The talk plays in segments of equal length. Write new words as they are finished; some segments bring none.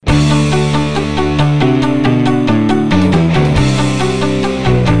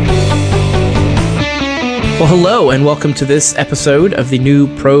Well, hello, and welcome to this episode of the New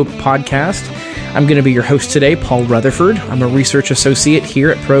Probe podcast. I'm going to be your host today, Paul Rutherford. I'm a research associate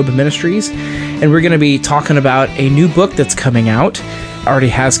here at Probe Ministries, and we're going to be talking about a new book that's coming out. Already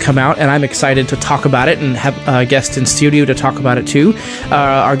has come out, and I'm excited to talk about it and have a guest in studio to talk about it too.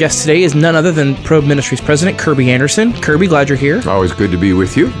 Our guest today is none other than Probe Ministries President Kirby Anderson. Kirby, glad you're here. Always good to be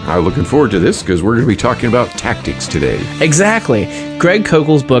with you. I'm looking forward to this because we're going to be talking about tactics today. Exactly. Greg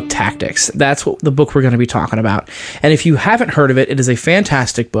Koukl's book, Tactics. That's what the book we're going to be talking about. And if you haven't heard of it, it is a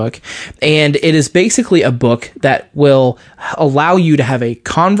fantastic book, and it is basically a book that will allow you to have a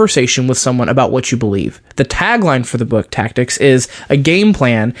conversation with someone about what you believe. The tagline for the book, Tactics, is a game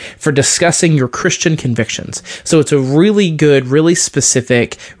plan for discussing your Christian convictions. So it's a really good, really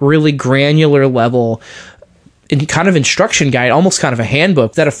specific, really granular level kind of instruction guide, almost kind of a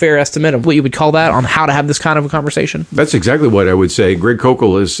handbook. Is that a fair estimate of what you would call that on how to have this kind of a conversation? That's exactly what I would say. Greg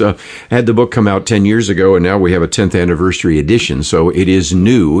Koukl has had the book come out 10 years ago, and now we have a 10th anniversary edition, so it is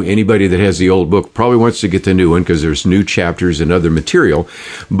new. Anybody that has the old book probably wants to get the new one because there's new chapters and other material,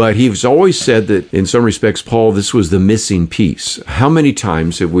 but he's always said that in some respects, Paul, this was the missing piece. How many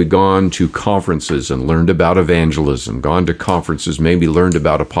times have we gone to conferences and learned about evangelism, gone to conferences, maybe learned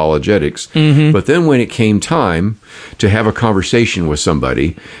about apologetics, but then when it came time to have a conversation with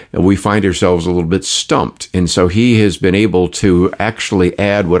somebody, we find ourselves a little bit stumped. And so he has been able to actually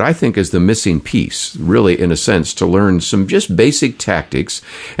add what I think is the missing piece, really, in a sense, to learn some just basic tactics.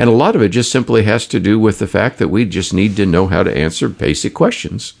 And a lot of it just simply has to do with the fact that we just need to know how to answer basic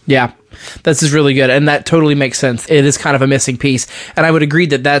questions. Yeah. This is really good, and that totally makes sense. It is kind of a missing piece, and I would agree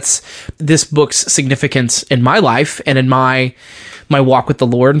that that's this book's significance in my life and in my walk with the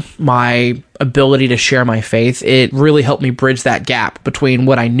Lord, my ability to share my faith. It really helped me bridge that gap between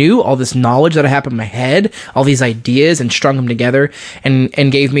what I knew, all this knowledge that I have in my head, all these ideas, and strung them together,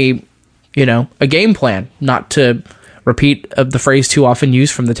 and gave me, a game plan, not to repeat the phrase too often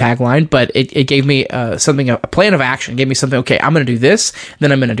used from the tagline, but it gave me a plan of action. It gave me something, okay, I'm going to do this,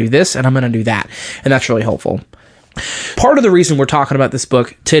 then I'm going to do this, and I'm going to do that. And that's really helpful. Part of the reason we're talking about this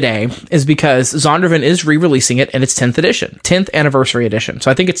book today is because Zondervan is re-releasing it in its 10th edition, 10th anniversary edition. So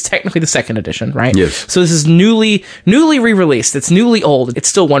I think it's technically the second edition, right? Yes. So this is newly re-released. It's newly old. It's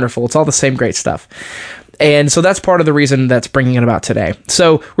still wonderful. It's all the same great stuff. And so that's part of the reason that's bringing it about today.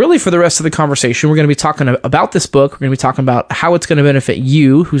 So really for the rest of the conversation, we're going to be talking about this book. We're going to be talking about how it's going to benefit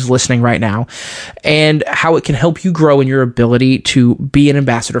you who's listening right now and how it can help you grow in your ability to be an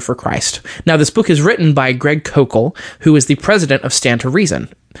ambassador for Christ. Now, this book is written by Greg Koukl, who is the president of Stand to Reason.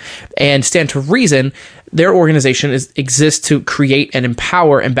 And Stand to Reason, their organization exists to create and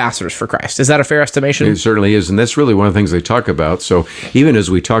empower ambassadors for Christ. Is that a fair estimation? It certainly is, and that's really one of the things they talk about. So even as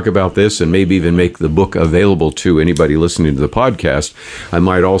we talk about this and maybe even make the book available to anybody listening to the podcast, I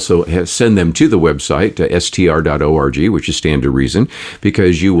might also send them to the website, str.org, which is Stand to Reason,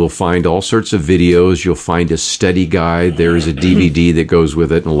 because you will find all sorts of videos. You'll find a study guide. There is a DVD that goes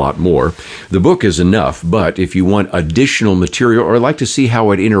with it and a lot more. The book is enough, but if you want additional material or like to see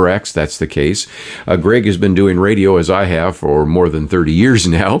how it interacts, that's the case. Greg has been doing radio, as I have, for more than 30 years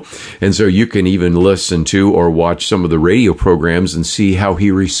now, and so you can even listen to or watch some of the radio programs and see how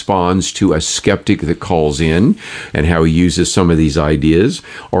he responds to a skeptic that calls in and how he uses some of these ideas,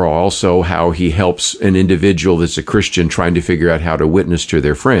 or also how he helps an individual that's a Christian trying to figure out how to witness to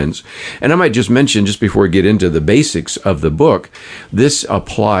their friends. And I might just mention, just before we get into the basics of the book, this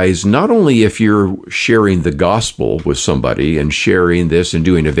applies not only if you're sharing the gospel with somebody and sharing this and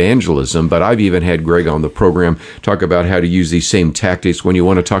doing evangelism, but I've even had Greg on the program talk about how to use these same tactics when you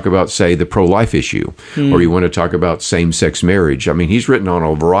want to talk about, say, the pro-life issue, or you want to talk about same-sex marriage. I mean, he's written on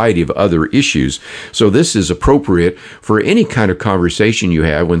a variety of other issues. So this is appropriate for any kind of conversation you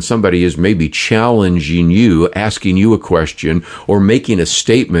have when somebody is maybe challenging you, asking you a question, or making a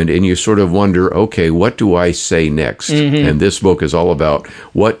statement, and you sort of wonder, okay, what do I say next? And this book is all about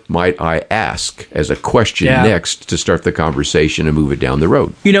what might I ask as a question next to start the conversation and move it down the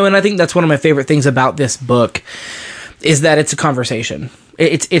road. And I think that's one of my favorite things about this book is that it's a conversation.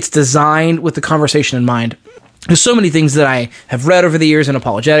 It's designed with the conversation in mind. There's so many things that I have read over the years in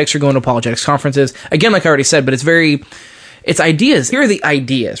apologetics or going to apologetics conferences. Again, like I already said, but it's ideas. Here are the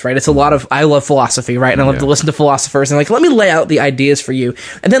ideas, right? It's a lot of, I love philosophy, right? And I love to listen to philosophers and let me lay out the ideas for you.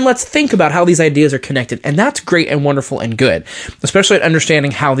 And then let's think about how these ideas are connected. And that's great and wonderful and good, especially at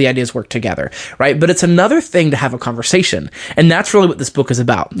understanding how the ideas work together, right? But it's another thing to have a conversation. And that's really what this book is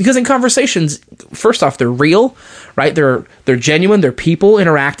about. Because in conversations, first off, they're real, right? They're genuine, they're people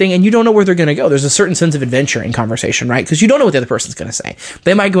interacting, and you don't know where they're going to go. There's a certain sense of adventure in conversation, right? Because you don't know what the other person's going to say.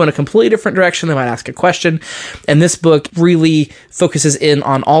 They might go in a completely different direction. They might ask a question. And this book really focuses in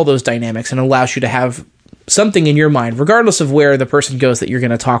on all those dynamics and allows you to have something in your mind, regardless of where the person goes that you're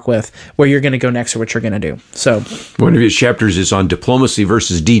going to talk with, where you're going to go next or what you're going to do. So one of his chapters is on diplomacy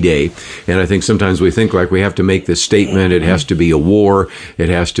versus D-Day. And I think sometimes we think like we have to make this statement. It has to be a war. It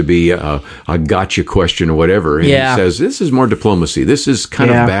has to be a gotcha question or whatever. And he says, this is more diplomacy. This is kind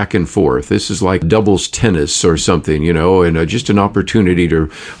of back and forth. This is like doubles tennis or something, and just an opportunity to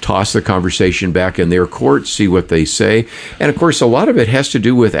toss the conversation back in their court, see what they say. And of course, a lot of it has to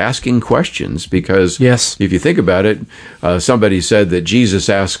do with asking questions because if you think about it, somebody said that Jesus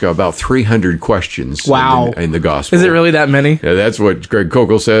asked about 300 questions in the gospel. Is it really that many? Yeah, that's what Greg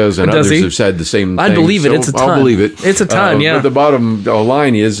Koukl says, and others have said the same thing. I believe it. It's a ton. I'll believe it. It's a ton, But the bottom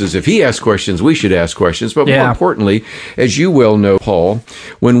line is if he asks questions, we should ask questions. But more importantly, as you well know, Paul,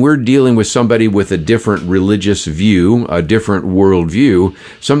 when we're dealing with somebody with a different religious view, a different worldview,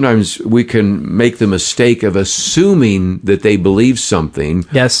 sometimes we can make the mistake of assuming that they believe something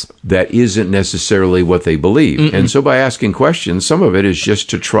that isn't necessarily what they believe. And so by asking questions, some of it is just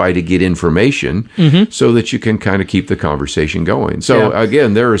to try to get information so that you can kind of keep the conversation going. So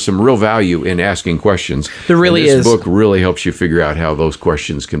again, there is some real value in asking questions. There really is. This book really helps you figure out how those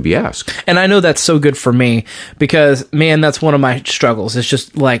questions can be asked. And I know that's so good for me because, man, that's one of my struggles. It's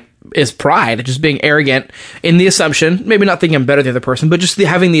just is pride, just being arrogant in the assumption, maybe not thinking I'm better than the other person, but just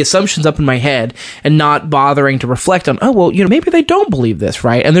having the assumptions up in my head and not bothering to reflect on, maybe they don't believe this,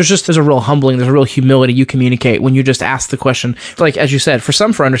 right? And there's a real humbling, there's a real humility you communicate when you just ask the question. Like, as you said,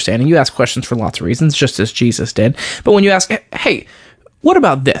 for understanding, you ask questions for lots of reasons, just as Jesus did. But when you ask, hey, what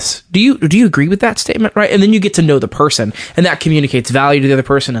about this? Do you agree with that statement, right? And then you get to know the person, and that communicates value to the other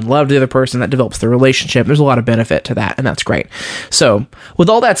person and love to the other person. That develops the relationship. There's a lot of benefit to that, and that's great. So, with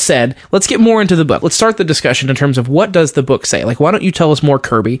all that said, let's get more into the book. Let's start the discussion in terms of what does the book say? Like, why don't you tell us more,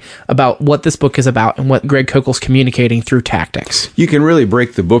 Kirby, about what this book is about and what Greg Koukl's communicating through tactics? You can really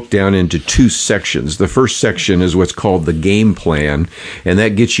break the book down into two sections. The first section is what's called the game plan, and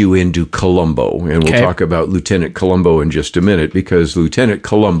that gets you into Columbo. And we'll talk about Lieutenant Columbo in just a minute, because Lieutenant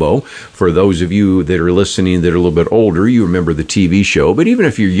Columbo, for those of you that are listening that are a little bit older, you remember the TV show, but even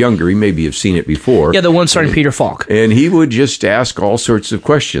if you're younger, you maybe have seen it before. Yeah, the one starring Peter Falk. And he would just ask all sorts of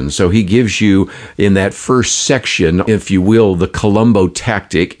questions. So he gives you, in that first section, if you will, the Columbo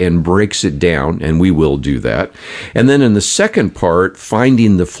tactic and breaks it down, and we will do that. And then in the second part,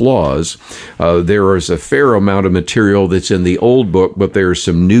 finding the flaws, there is a fair amount of material that's in the old book, but there are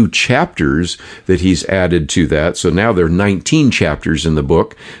some new chapters that he's added to that. So now there are 19 chapters in the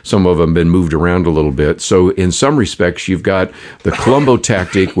book. Some of them have been moved around a little bit. So in some respects, you've got the Columbo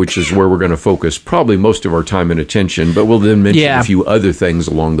tactic, which is where we're going to focus probably most of our time and attention, but we'll then mention a few other things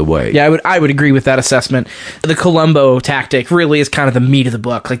along the way. Yeah, I would agree with that assessment. The Columbo tactic really is kind of the meat of the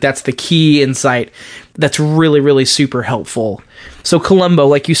book. Like, that's the key insight that's really, really super helpful. So Columbo,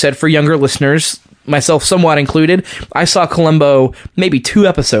 like you said, for younger listeners, myself somewhat included, I saw Columbo maybe 2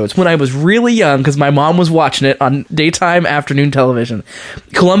 episodes when I was really young because my mom was watching it on daytime afternoon television.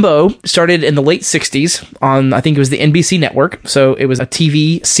 Columbo started in the late 60s on, I think it was the NBC network, so it was a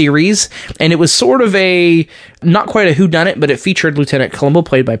TV series, and it was sort of not quite a whodunit, but it featured Lieutenant Columbo,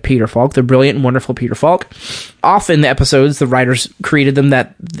 played by Peter Falk, the brilliant and wonderful Peter Falk. Often the episodes, the writers created them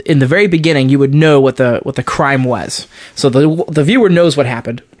that in the very beginning you would know what the crime was. So the viewer knows what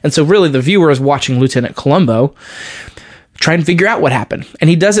happened. And so really the viewer is watching Lieutenant Columbo try and figure out what happened. And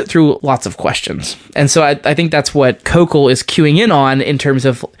he does it through lots of questions. And so I think that's what Koukl is cueing in on in terms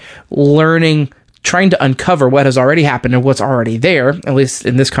of learning, trying to uncover what has already happened and what's already there, at least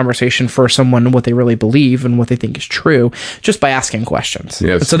in this conversation, for someone, what they really believe and what they think is true, just by asking questions.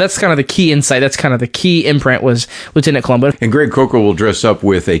 Yes. So that's kind of the key insight. That's kind of the key imprint was Lieutenant Columbo. And Greg Koukl will dress up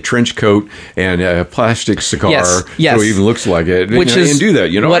with a trench coat and a plastic cigar. Yes. So he even looks like it. Which is and do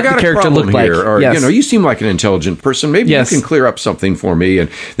that. what I got the character a problem looked here. like. Or, Yes. you seem like an intelligent person. Maybe you can clear up something for me. And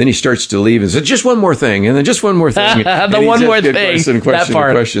then he starts to leave and says, just one more thing. And then just one more thing. The one more thing. That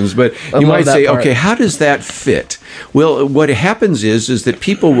part. Questions. But you might say, okay, how does that fit? Well, what happens is that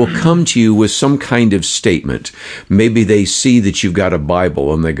people will come to you with some kind of statement. Maybe they see that you've got a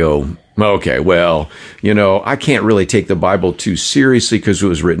Bible and they go, okay, well, I can't really take the Bible too seriously because it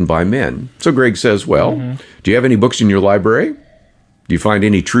was written by men. So Greg says, well, do you have any books in your library? Do you find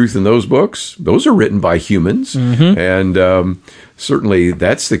any truth in those books? Those are written by humans, and certainly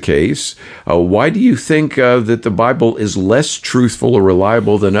that's the case. Why do you think that the Bible is less truthful or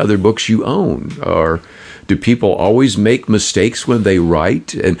reliable than other books you own? Or Do people always make mistakes when they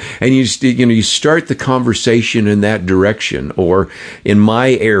write? And you start the conversation in that direction. Or in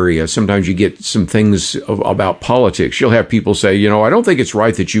my area, sometimes you get some things about politics. You'll have people say, I don't think it's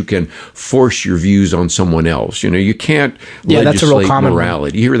right that you can force your views on someone else. You can't legislate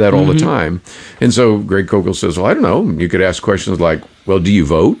morality. You hear that all the time. And so Greg Koukl says, well, I don't know. You could ask questions like, well, do you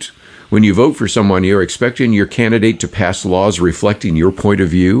vote? When you vote for someone, you're expecting your candidate to pass laws reflecting your point of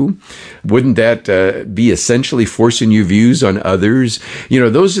view. Wouldn't that be essentially forcing your views on others?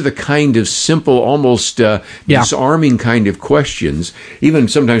 Those are the kind of simple, almost disarming kind of questions. Even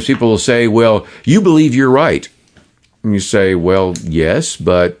sometimes people will say, well, you believe you're right. And you say, well, yes,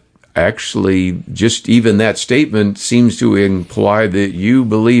 but actually just even that statement seems to imply that you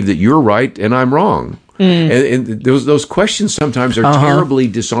believe that you're right and I'm wrong. And those questions sometimes are terribly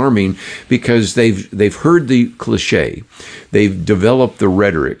disarming because they've heard the cliche, they've developed the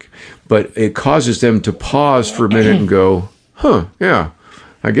rhetoric, but it causes them to pause for a minute and go,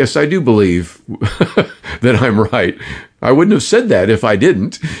 I guess I do believe that I'm right. I wouldn't have said that if I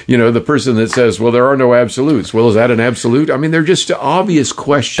didn't. The person that says, well, there are no absolutes. Well, is that an absolute? I mean, they're just obvious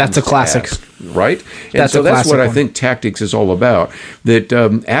questions. That's a classic. Ask, right? And that's what I think tactics is all about. That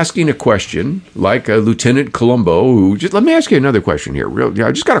asking a question, like Lieutenant Columbo, let me ask you another question here.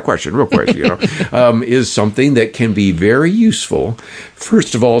 I just got a question real quick, is something that can be very useful,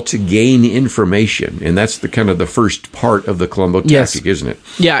 first of all, to gain information. And that's the first part of the Columbo tactic, isn't it?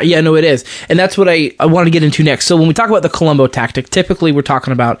 Yeah, no, it is. And that's what I want to get into next. So when we talk about the Columbo tactic, typically we're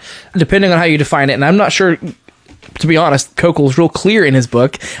talking about, depending on how you define it, and I'm not sure, to be honest, Koukl is real clear in his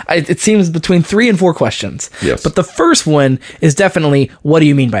book. It seems between 3 and 4 questions. Yes. But the first one is definitely, what do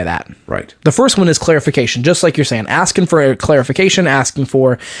you mean by that? Right. The first one is clarification, just like you're saying, asking for a clarification, asking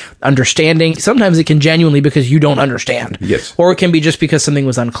for understanding. Sometimes it can genuinely because you don't understand. Yes. Or it can be just because something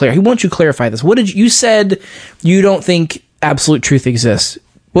was unclear. He wants you to clarify this. You said you don't think absolute truth exists.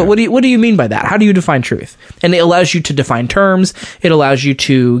 What do you mean by that? How do you define truth? And it allows you to define terms. It allows you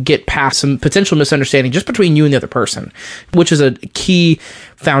to get past some potential misunderstanding just between you and the other person, which is a key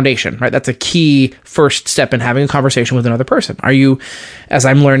foundation, right? That's a key first step in having a conversation with another person. As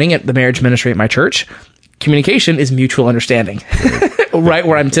I'm learning at the marriage ministry at my church, communication is mutual understanding, right?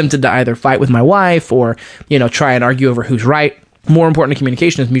 Where I'm tempted to either fight with my wife or, try and argue over who's right. More important than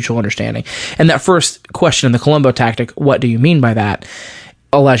communication is mutual understanding. And that first question in the Columbo tactic, what do you mean by that,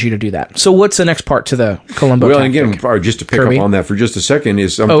 allows you to do that. So what's the next part to the Columbo tactic? Well, again, just to pick up on that for just a second,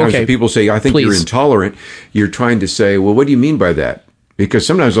 is sometimes when people say, I think you're intolerant, you're trying to say, well, what do you mean by that? Because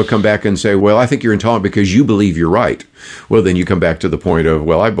sometimes they'll come back and say, well, I think you're intolerant because you believe you're right. Well, then you come back to the point of,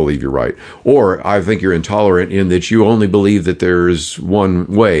 well, I believe you're right. Or I think you're intolerant in that you only believe that there's one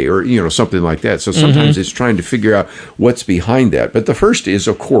way, or, something like that. So sometimes it's trying to figure out what's behind that. But the first is,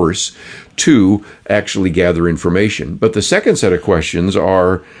 of course, to actually gather information. But the second set of questions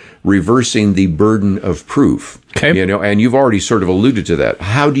are reversing the burden of proof. Okay. And you've already sort of alluded to that.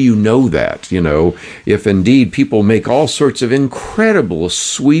 How do you know that? If indeed people make all sorts of incredible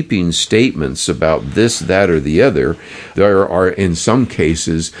sweeping statements about this, that, or the other, there are in some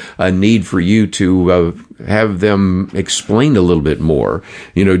cases a need for you to have them explain a little bit more.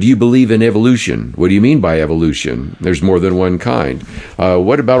 Do you believe in evolution? What do you mean by evolution? There's more than one kind.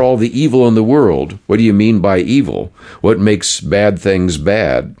 What about all the evil in the world? What do you mean by evil? What makes bad things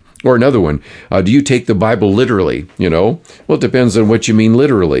bad? Or another one, do you take the Bible literally? Well, it depends on what you mean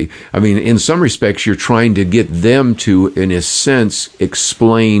literally. I mean, in some respects, you're trying to get them to, in a sense,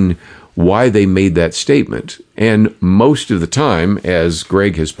 explain why they made that statement. And most of the time, as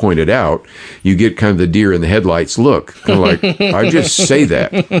Greg has pointed out, you get kind of the deer in the headlights look. Kind of like, I just say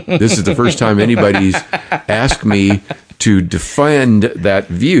that. This is the first time anybody's asked me to defend that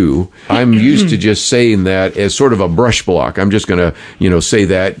view. I'm used to just saying that as sort of a brush block. I'm just going to, say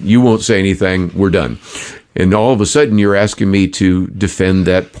that. You won't say anything. We're done. And all of a sudden, you're asking me to defend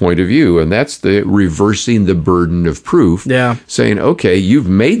that point of view. And that's the reversing the burden of proof. Yeah. Saying, okay, you've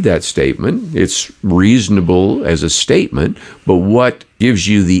made that statement. It's reasonable as a statement, but what gives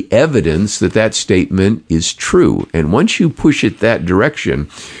you the evidence that that statement is true? And once you push it that direction,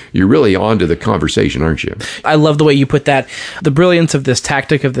 you're really on to the conversation, aren't you? I love the way you put that. The brilliance of this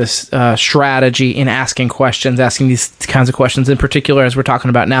tactic, of this strategy in asking questions, asking these kinds of questions, in particular, as we're talking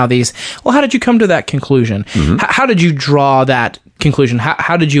about now, how did you come to that conclusion? Mm-hmm. How did you draw that conclusion?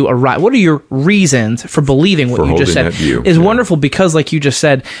 How did you arrive? What are your reasons for believing what you just said? Is wonderful because, like you just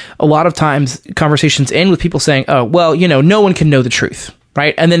said, a lot of times conversations end with people saying, oh, well, no one can know the truth.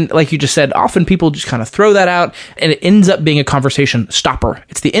 Right. And then, like you just said, often people just kind of throw that out and it ends up being a conversation stopper.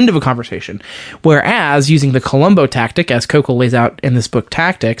 It's the end of a conversation. Whereas using the Columbo tactic, as Koukl lays out in this book,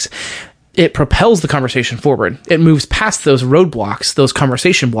 Tactics, it propels the conversation forward. It moves past those roadblocks, those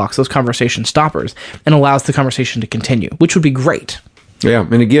conversation blocks, those conversation stoppers, and allows the conversation to continue, which would be great. Yeah,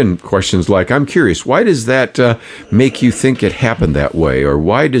 and again, questions like, I'm curious, why does that make you think it happened that way? Or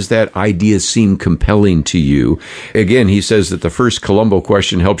why does that idea seem compelling to you? Again, he says that the first Columbo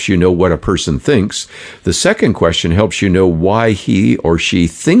question helps you know what a person thinks. The second question helps you know why he or she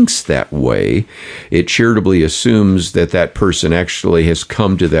thinks that way. It charitably assumes that that person actually has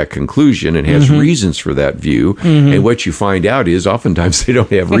come to that conclusion and has reasons for that view. And what you find out is oftentimes they don't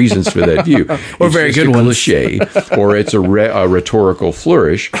have reasons for that view. Or it's very just good a ones. cliche, or it's a rhetorical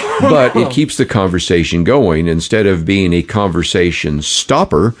flourish, but it keeps the conversation going. Instead of being a conversation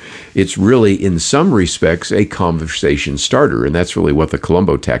stopper, it's really, in some respects, a conversation starter. And that's really what the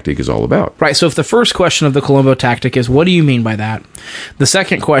Columbo tactic is all about. Right. So if the first question of the Columbo tactic is, what do you mean by that? The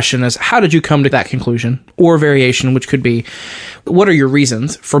second question is, how did you come to that conclusion? Or variation, which could be, what are your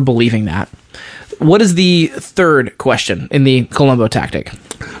reasons for believing that? What is the third question in the Columbo tactic?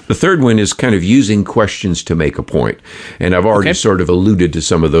 The third one is kind of using questions to make a point. And I've already sort of alluded to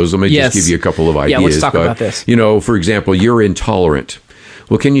some of those. Let me just give you a couple of ideas. Yeah, let's talk about this. You know, for example, you're intolerant.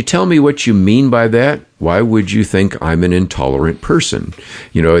 Well, can you tell me what you mean by that? Why would you think I'm an intolerant person?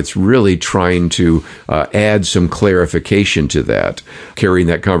 You know, it's really trying to add some clarification to that, carrying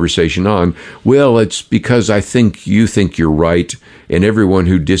that conversation on. Well, it's because I think you're right, and everyone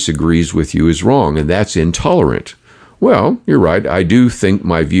who disagrees with you is wrong, and that's intolerant. Well, you're right. I do think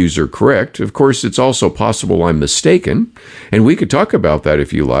my views are correct. Of course, it's also possible I'm mistaken, and we could talk about that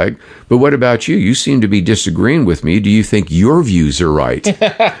if you like. But what about you? You seem to be disagreeing with me. Do you think your views are right?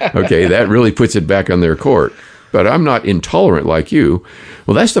 Okay, that really puts it back on their court. But I'm not intolerant like you.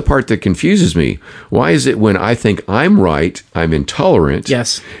 Well, that's the part that confuses me. Why is it when I think I'm right, I'm intolerant?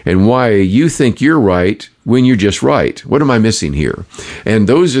 Yes. And why you think you're right when you're just right? What am I missing here? And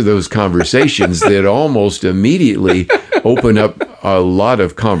those are those conversations that almost immediately open up a lot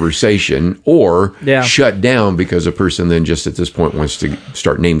of conversation or shut down because a person then just at this point wants to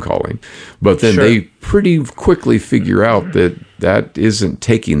start name calling. But then they pretty quickly figure out that that isn't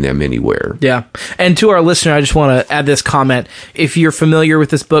taking them anywhere. Yeah. And to our listener, I just want to add this comment. If you're familiar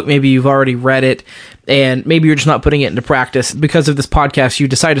with this book, maybe you've already read it, and maybe you're just not putting it into practice because of this podcast, you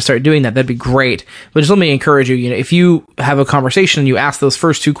decide to start doing that, that'd be great. But just let me encourage you, if you have a conversation and you ask those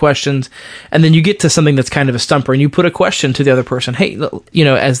first two questions, and then you get to something that's kind of a stumper, and you put a question to the other person, hey,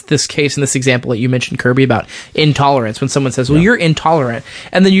 as this case in this example that you mentioned, Kirby, about intolerance, when someone says, well, you're intolerant,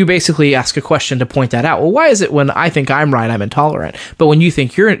 and then you basically ask a question to point that out. Well, why is it when I think I'm right, I'm intolerant, but when you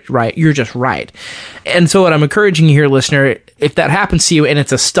think you're right, you're just right? And so what I'm encouraging you here, listener, if that happens to you and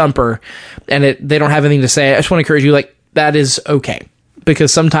it's a stumper and they don't have anything to say, I just want to encourage you, that is okay.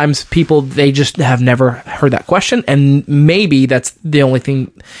 Because sometimes people, they just have never heard that question, and maybe that's the only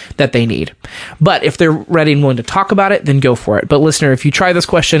thing that they need. But if they're ready and willing to talk about it, then go for it. But listener, if you try this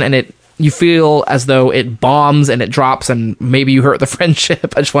question and you feel as though it bombs and it drops and maybe you hurt the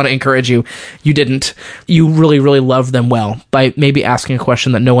friendship, I just want to encourage you, you didn't. You really, really love them well by maybe asking a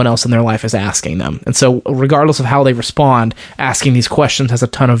question that no one else in their life is asking them. And so regardless of how they respond, asking these questions has a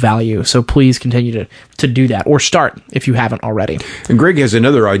ton of value. So please continue to do that, or start if you haven't already. And Greg has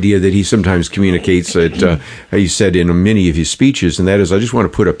another idea that he sometimes communicates that he said in many of his speeches, and that is, I just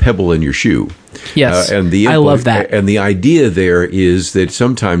want to put a pebble in your shoe. Yes, I love that. And the idea there is that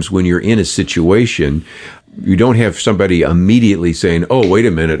sometimes when you're in a situation, you don't have somebody immediately saying, oh, wait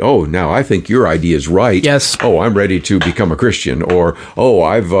a minute. Oh, now I think your idea is right. Yes. Oh, I'm ready to become a Christian. Or, oh,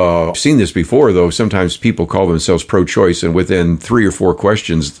 I've seen this before, though. Sometimes people call themselves pro-choice, and within 3 or 4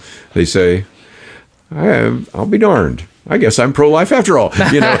 questions, they say, I'll be darned. I guess I'm pro-life after all,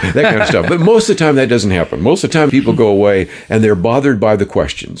 that kind of stuff. But most of the time that doesn't happen. Most of the time people go away and they're bothered by the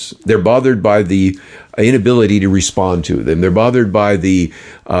questions. They're bothered by the inability to respond to them. They're bothered by the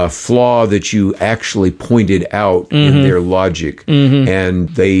flaw that you actually pointed out in their logic. And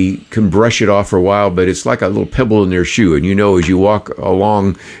they can brush it off for a while, but it's like a little pebble in their shoe. And as you walk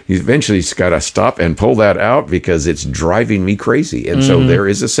along, you eventually got to stop and pull that out because it's driving me crazy. And so there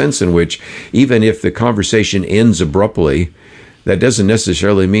is a sense in which even if the conversation ends abruptly, that doesn't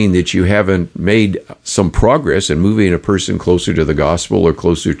necessarily mean that you haven't made some progress in moving a person closer to the gospel or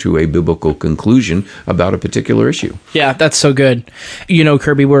closer to a biblical conclusion about a particular issue. Yeah, that's so good.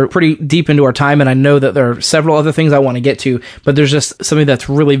 Kirby, we're pretty deep into our time, and I know that there are several other things I want to get to, but there's just something that's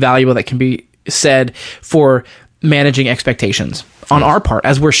really valuable that can be said for managing expectations on our part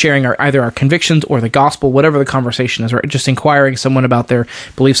as we're sharing either our convictions or the gospel, whatever the conversation is, or just inquiring someone about their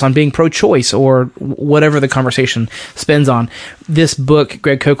beliefs on being pro-choice or whatever the conversation spins on. This book,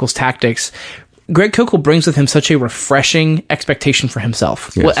 Greg Koukl's Tactics, Greg Koukl brings with him such a refreshing expectation for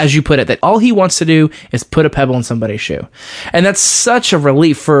himself. Yes. Well, as you put it, that all he wants to do is put a pebble in somebody's shoe. And that's such a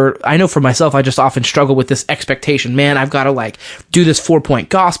relief I know for myself, I just often struggle with this expectation. Man, I've got to do this 4-point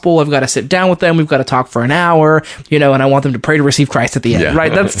gospel. I've got to sit down with them. We've got to talk for an hour, and I want them to pray to receive Christ at the end,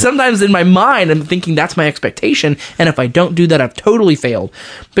 right? That's sometimes in my mind, I'm thinking that's my expectation. And if I don't do that, I've totally failed.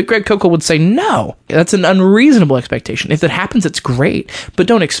 But Greg Koukl would say, no, that's an unreasonable expectation. If it happens, it's great, but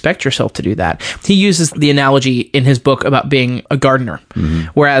don't expect yourself to do that. He uses the analogy in his book about being a gardener,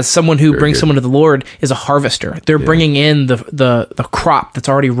 whereas someone who brings someone to the Lord is a harvester. They're bringing in the crop that's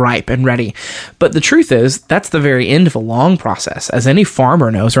already ripe and ready. But the truth is, that's the very end of a long process. As any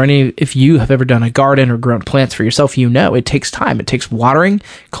farmer knows, or if you have ever done a garden or grown plants for yourself, it takes time. It takes watering,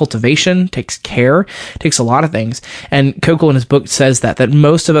 cultivation, takes care, takes a lot of things. And Koukl in his book says that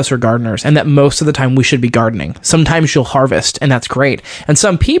most of us are gardeners, and that most of the time we should be gardening. Sometimes you'll harvest, and that's great. And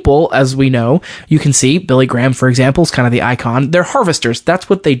some people, as we know, you can see Billy Graham, for example, is kind of the icon. They're harvesters. That's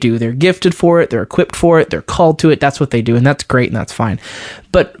what they do. They're gifted for it. They're equipped for it. They're called to it. That's what they do. And that's great. And that's fine.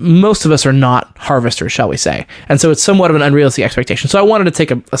 But most of us are not harvesters, shall we say. And so it's somewhat of an unrealistic expectation. So I wanted to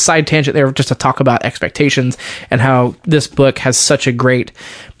take a side tangent there just to talk about expectations and how this book has such a great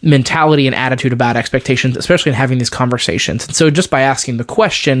mentality and attitude about expectations, especially in having these conversations. And so just by asking the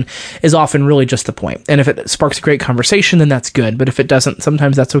question is often really just the point. And if it sparks a great conversation, then that's good. But if it doesn't,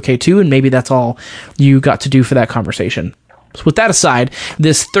 sometimes that's okay too. And maybe that's all you got to do for that conversation. So with that aside,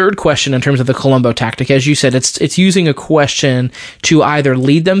 this third question in terms of the Columbo tactic, as you said, it's using a question to either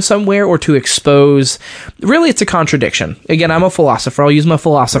lead them somewhere or to expose. Really, it's a contradiction. Again, I'm a philosopher. I'll use my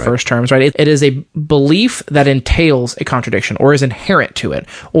philosopher's terms, right? It is a belief that entails a contradiction or is inherent to it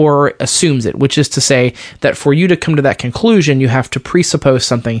or assumes it, which is to say that for you to come to that conclusion, you have to presuppose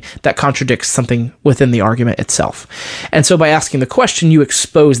something that contradicts something within the argument itself. And so by asking the question, you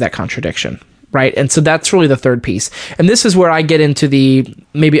expose that contradiction. Right. And so that's really the third piece. And this is where I get into the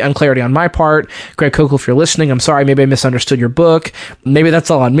maybe unclarity on my part. Greg Koukl, if you're listening, I'm sorry. Maybe I misunderstood your book. Maybe that's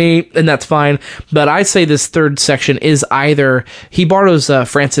all on me, and that's fine. But I say this third section is either he borrows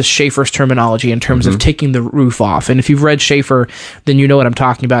Francis Schaeffer's terminology in terms of taking the roof off. And if you've read Schaeffer, then you know what I'm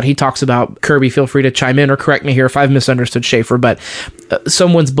talking about. He talks about, Kirby, feel free to chime in or correct me here if I've misunderstood Schaeffer, but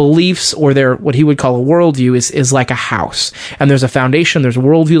someone's beliefs or their what he would call a worldview is like a house. And there's a foundation, there's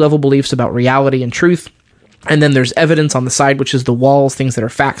worldview level beliefs about reality and truth. And then there's evidence on the side, which is the walls, things that are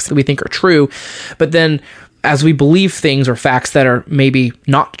facts that we think are true. But then as we believe things or facts that are maybe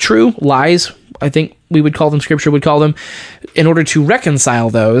not true, lies, I think we would call them, Scripture would call them, in order to reconcile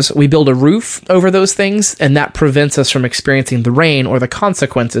those, we build a roof over those things, and that prevents us from experiencing the rain or the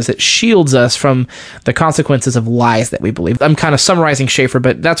consequences. It shields us from the consequences of lies that we believe. I'm kind of summarizing Schaeffer,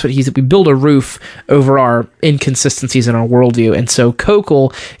 but that's what we build a roof over our inconsistencies in our worldview. And so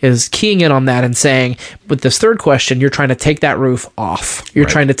Koukl is keying in on that and saying, with this third question, you're trying to take that roof off. You're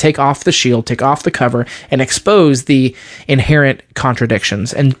trying to take off the shield, take off the cover, and expose the inherent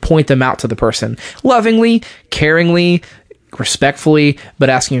contradictions and point them out to the person. Lovingly, caringly, respectfully, but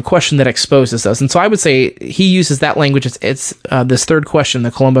asking a question that exposes those. And so I would say he uses that language. It's this third question, the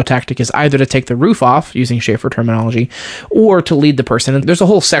Columbo tactic, is either to take the roof off, using Schaeffer terminology, or to lead the person. And there's a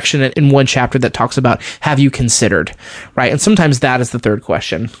whole section in one chapter that talks about, have you considered, right? And sometimes that is the third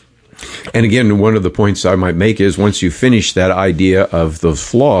question. And again, one of the points I might make is once you finish that idea of those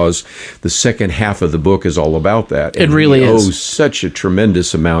flaws, the second half of the book is all about that. And it really is. He owes such a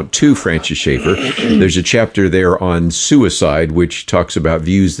tremendous amount to Francis Schaeffer. There's a chapter there on suicide, which talks about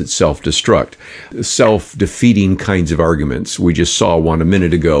views that self-destruct, self-defeating kinds of arguments. We just saw one a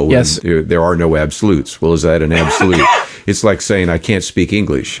minute ago. Yes. There are no absolutes. Well, is that an absolute? It's like saying, I can't speak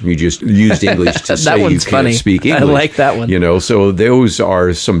English. You just used English to say you can't speak English. I like that one. So those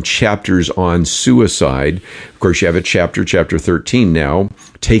are some chapters on suicide. Of course, you have a chapter 13 now,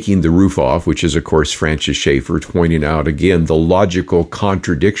 taking the roof off, which is, of course, Francis Schaeffer pointing out, again, the logical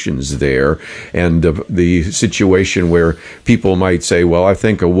contradictions there and the situation where people might say, well, I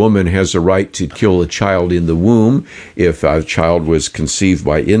think a woman has a right to kill a child in the womb if a child was conceived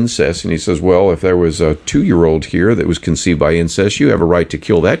by incest. And he says, well, if there was a 2-year-old here that was conceived by incest, you have a right to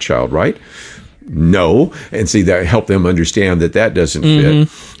kill that child, right? No. And see, that help them understand that doesn't fit.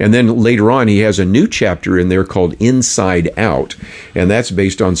 And then later on, he has a new chapter in there called Inside Out. And that's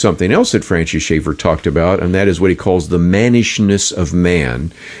based on something else that Francis Schaeffer talked about. And that is what he calls the mannishness of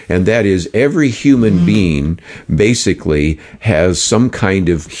man. And that is every human being basically has some kind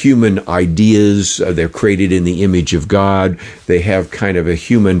of human ideas. They're created in the image of God. They have kind of a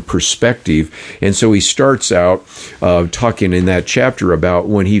human perspective. And so he starts out talking in that chapter about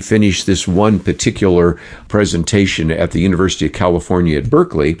when he finished this one particular presentation at the University of California at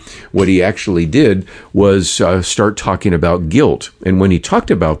Berkeley, what he actually did was start talking about guilt. And when he talked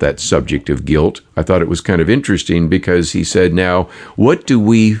about that subject of guilt, I thought it was kind of interesting because he said, now,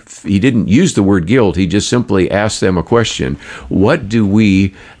 he didn't use the word guilt, he just simply asked them a question. What do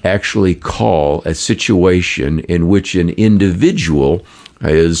we actually call a situation in which an individual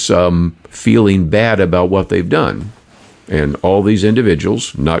is feeling bad about what they've done? And all these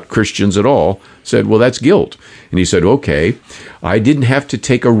individuals, not Christians at all, said, well, that's guilt. And he said, okay, I didn't have to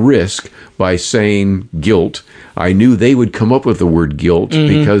take a risk by saying guilt. I knew they would come up with the word guilt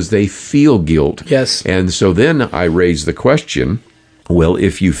because they feel guilt. Yes. And so then I raised the question, well,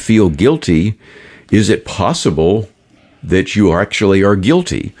 if you feel guilty, is it possible that you actually are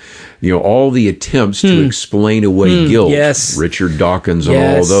guilty? You know, all the attempts to explain away guilt, yes. Richard Dawkins and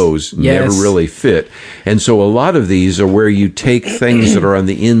all those, never really fit. And so a lot of these are where you take things that are on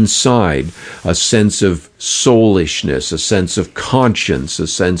the inside, a sense of soulishness, a sense of conscience, a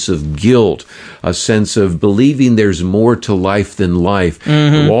sense of guilt, a sense of believing there's more to life than life,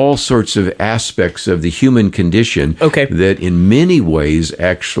 all sorts of aspects of the human condition that in many ways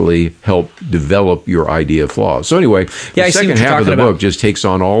actually help develop your idea of flaws. So anyway, the second half of the book just takes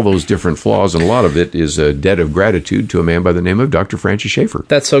on all those different flaws, and a lot of it is a debt of gratitude to a man by the name of Dr. Francis Schaeffer.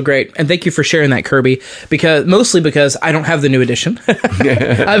 That's so great. And thank you for sharing that, Kirby, mostly because I don't have the new edition.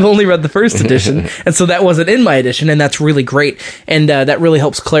 I've only read the first edition, and so that wasn't in my edition, and that's really great. And that really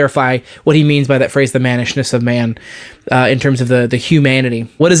helps clarify what he means by that phrase, the mannishness of man, in terms of the humanity.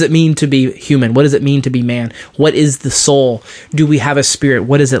 What does it mean to be human? What does it mean to be man? What is the soul? Do we have a spirit?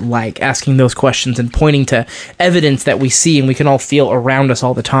 What is it like? Asking those questions and pointing to evidence that we see and we can all feel around us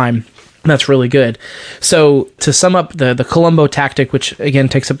all the time. That's really good. So to sum up the Columbo tactic, which again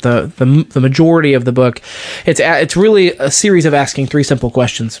takes up the majority of the book, it's really a series of asking three simple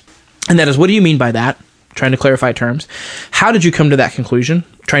questions. And that is, what do you mean by that? Trying to clarify terms. How did you come to that conclusion?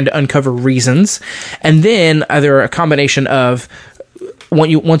 Trying to uncover reasons. And then either a combination of,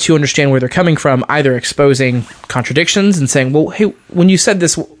 once you understand where they're coming from, either exposing contradictions and saying, well, hey, when you said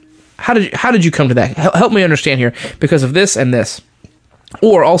this, how did you come to that? Help me understand here because of this and this.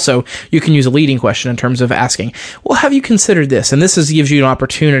 Or also, you can use a leading question in terms of asking, well, have you considered this? And this gives you an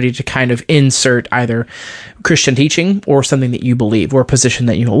opportunity to kind of insert either Christian teaching or something that you believe or a position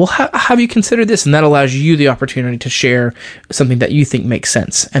that you hold. Well, have you considered this? And that allows you the opportunity to share something that you think makes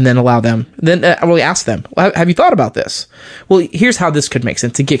sense, and then really ask them, well, have you thought about this? Well, here's how this could make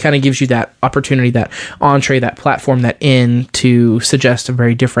sense. It kind of gives you that opportunity, that entree, that platform, that in to suggest a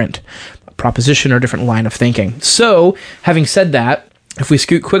very different proposition or different line of thinking. So, having said that, if we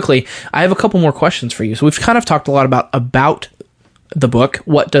scoot quickly, I have a couple more questions for you. So we've kind of talked a lot about the book.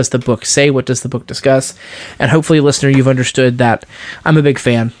 What does the book say? What does the book discuss? And hopefully, listener, you've understood that I'm a big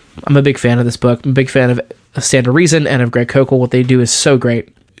fan. I'm a big fan of this book. I'm a big fan of Stand to Reason and of Greg Koukl. What they do is so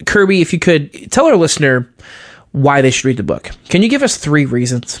great. Kirby, if you could tell our listener why they should read the book. Can you give us 3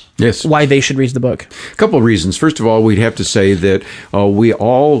 reasons why they should read the book? A couple of reasons. First of all, we'd have to say that we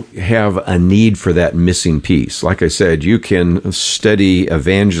all have a need for that missing piece. Like I said, you can study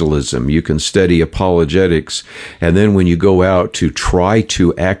evangelism, you can study apologetics, and then when you go out to try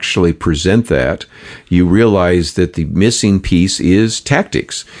to actually present that, you realize that the missing piece is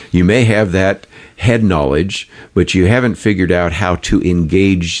tactics. You may have that head knowledge, but you haven't figured out how to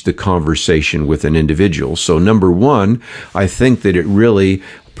engage the conversation with an individual. So number one, I think that it really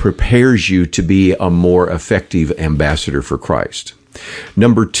prepares you to be a more effective ambassador for Christ.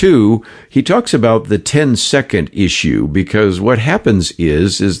 Number 2, he talks about the 10-second issue, because what happens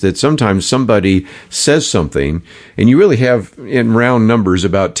is that sometimes somebody says something and you really have, in round numbers,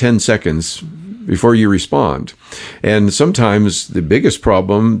 about 10 seconds before you respond. And sometimes the biggest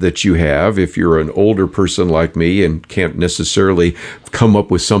problem that you have, if you're an older person like me and can't necessarily come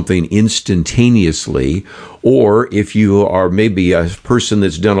up with something instantaneously, or if you are maybe a person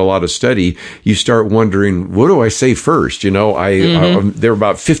that's done a lot of study, you start wondering, what do I say first? You know, there are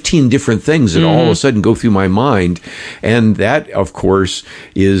about 15 different things that all of a sudden go through my mind. And that, of course,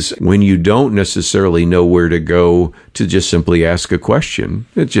 is when you don't necessarily know where to go to just simply ask a question.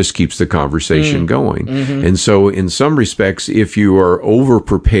 It just keeps the conversation going. And so in some respects, if you are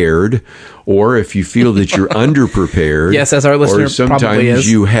over-prepared, or if you feel that you're underprepared, yes, as our listener or sometimes probably is,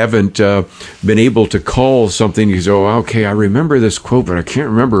 you haven't been able to call something, you go, okay, I remember this quote, but I can't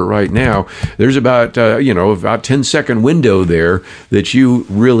remember it right now. There's about, about 10-second window there that you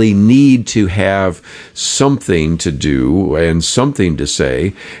really need to have something to do and something to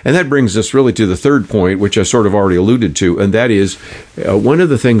say. And that brings us really to the third point, which I sort of already alluded to, and that is one of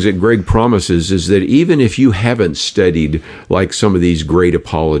the things that Greg promises is that even if you haven't studied like some of these great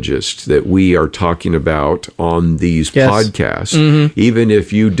apologists that we are talking about on these podcasts, even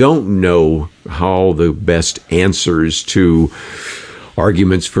if you don't know how the best answers to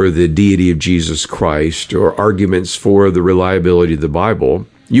arguments for the deity of Jesus Christ or arguments for the reliability of the Bible,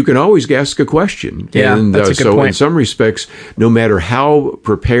 you can always ask a question. Yeah, and that's a good so point. In some respects, no matter how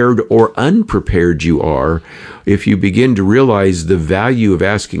prepared or unprepared you are, if you begin to realize the value of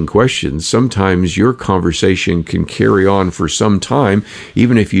asking questions, sometimes your conversation can carry on for some time,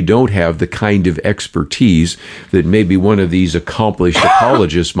 even if you don't have the kind of expertise that maybe one of these accomplished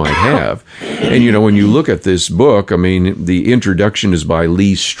apologists might have. And, when you look at this book, I mean, the introduction is by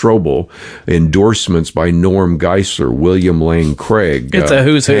Lee Strobel, endorsements by Norm Geisler, William Lane Craig. It's a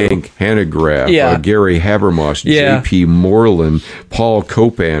who's who. Hank Hanegraaff, Gary Habermas, J.P. Moreland, Paul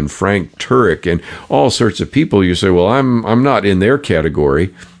Copan, Frank Turek, and all sorts of people. You say, well, I'm not in their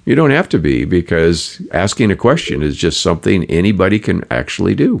category. You don't have to be, because asking a question is just something anybody can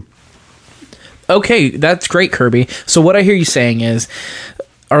actually do. Okay, that's great, Kirby. So what I hear you saying is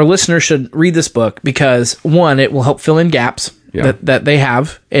our listeners should read this book because, one, it will help fill in gaps that they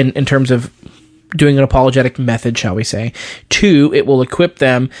have in terms of doing an apologetic method, shall we say. Two, it will equip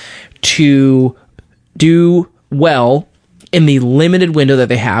them to do well in the limited window that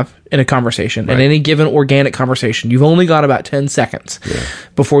they have in a conversation, in any given organic conversation. You've only got about 10 seconds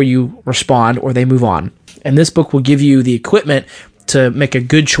before you respond or they move on. And this book will give you the equipment to make a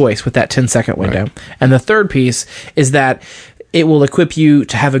good choice with that 10-second window. Right. And the third piece is that it will equip you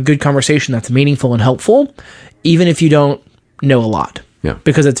to have a good conversation that's meaningful and helpful, even if you don't know a lot. Yeah.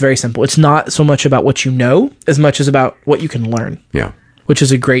 Because it's very simple. It's not so much about what you know as much as about what you can learn. Yeah. Which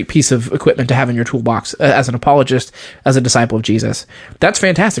is a great piece of equipment to have in your toolbox as an apologist, as a disciple of Jesus. That's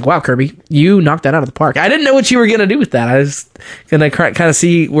fantastic. Wow, Kirby, you knocked that out of the park. I didn't know what you were going to do with that. I was going to kind of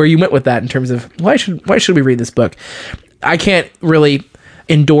see where you went with that in terms of why should we read this book? I can't really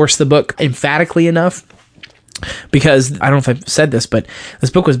endorse the book emphatically enough, because I don't know if I've said this, but this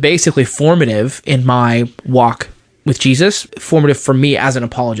book was basically formative in my walk with Jesus, formative for me as an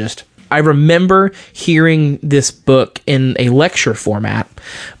apologist. I remember hearing this book in a lecture format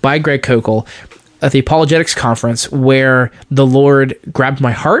by Greg Koukl at the Apologetics Conference, where the Lord grabbed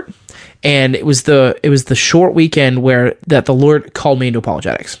my heart, and it was the short weekend where that the Lord called me into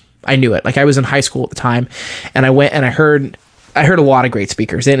apologetics. I knew it. Like, I was in high school at the time, and I went and I heard a lot of great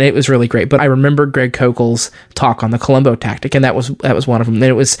speakers, and it was really great. But I remember Greg Koukl's talk on the Columbo tactic, and that was one of them.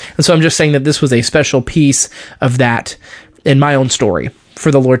 And so I'm just saying that this was a special piece of that in my own story, for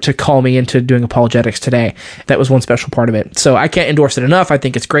the Lord to call me into doing apologetics today. That was one special part of it. So I can't endorse it enough. I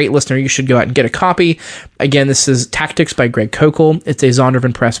think it's great. Listener, you should go out and get a copy. Again, this is Tactics by Greg Koukl. It's a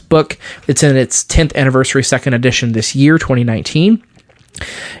Zondervan Press book. It's in its 10th anniversary, second edition this year, 2019.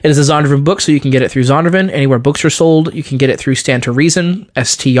 It is a Zondervan book, so you can get it through Zondervan. Anywhere books are sold, you can get it through Stand to Reason.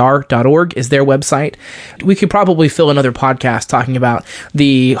 STR.org is their website. We could probably fill another podcast talking about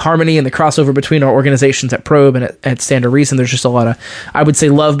the harmony and the crossover between our organizations at Probe and at Stand to Reason. There's just a lot of, I would say,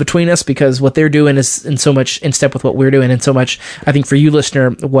 love between us, because what they're doing is in so much in step with what we're doing, and so much, I think, for you,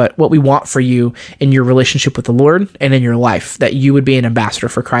 listener, what we want for you in your relationship with the Lord and in your life, that you would be an ambassador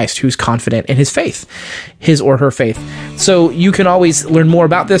for Christ who's confident in his faith, his or her faith. So you can always learn more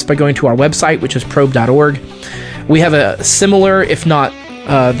about this by going to our website, which is probe.org. We have a similar, if not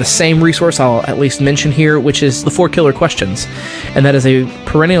the same resource I'll at least mention here, which is the 4 Killer Questions. And that is a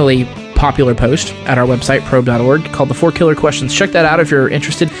perennially popular post at our website, probe.org, called the 4 Killer Questions. Check that out if you're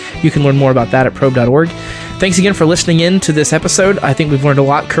interested. You can learn more about that at probe.org. Thanks again for listening in to this episode. I think we've learned a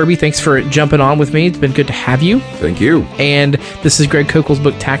lot. Kirby, thanks for jumping on with me. It's been good to have you. Thank you. And this is Greg Koukl's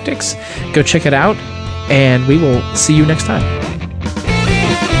book, Tactics. Go check it out, and we will see you next time.